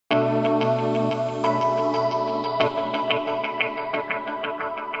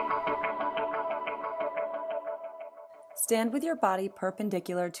Stand with your body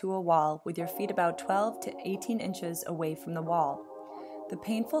perpendicular to a wall with your feet about 12 to 18 inches away from the wall. The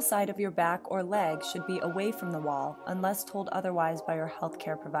painful side of your back or leg should be away from the wall unless told otherwise by your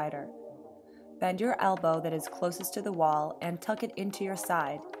healthcare provider. Bend your elbow that is closest to the wall and tuck it into your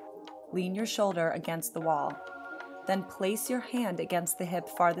side. Lean your shoulder against the wall. Then place your hand against the hip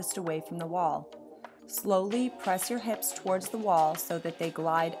farthest away from the wall. Slowly press your hips towards the wall so that they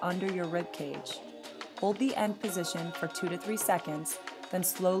glide under your rib cage. Hold the end position for 2 to 3 seconds, then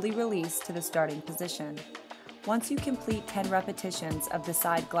slowly release to the starting position. Once you complete 10 repetitions of the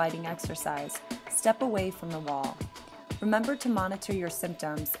side gliding exercise, step away from the wall. Remember to monitor your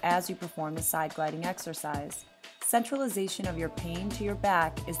symptoms as you perform the side gliding exercise. Centralization of your pain to your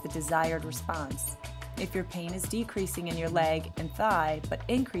back is the desired response. If your pain is decreasing in your leg and thigh but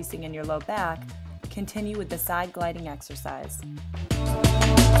increasing in your low back, continue with the side gliding exercise.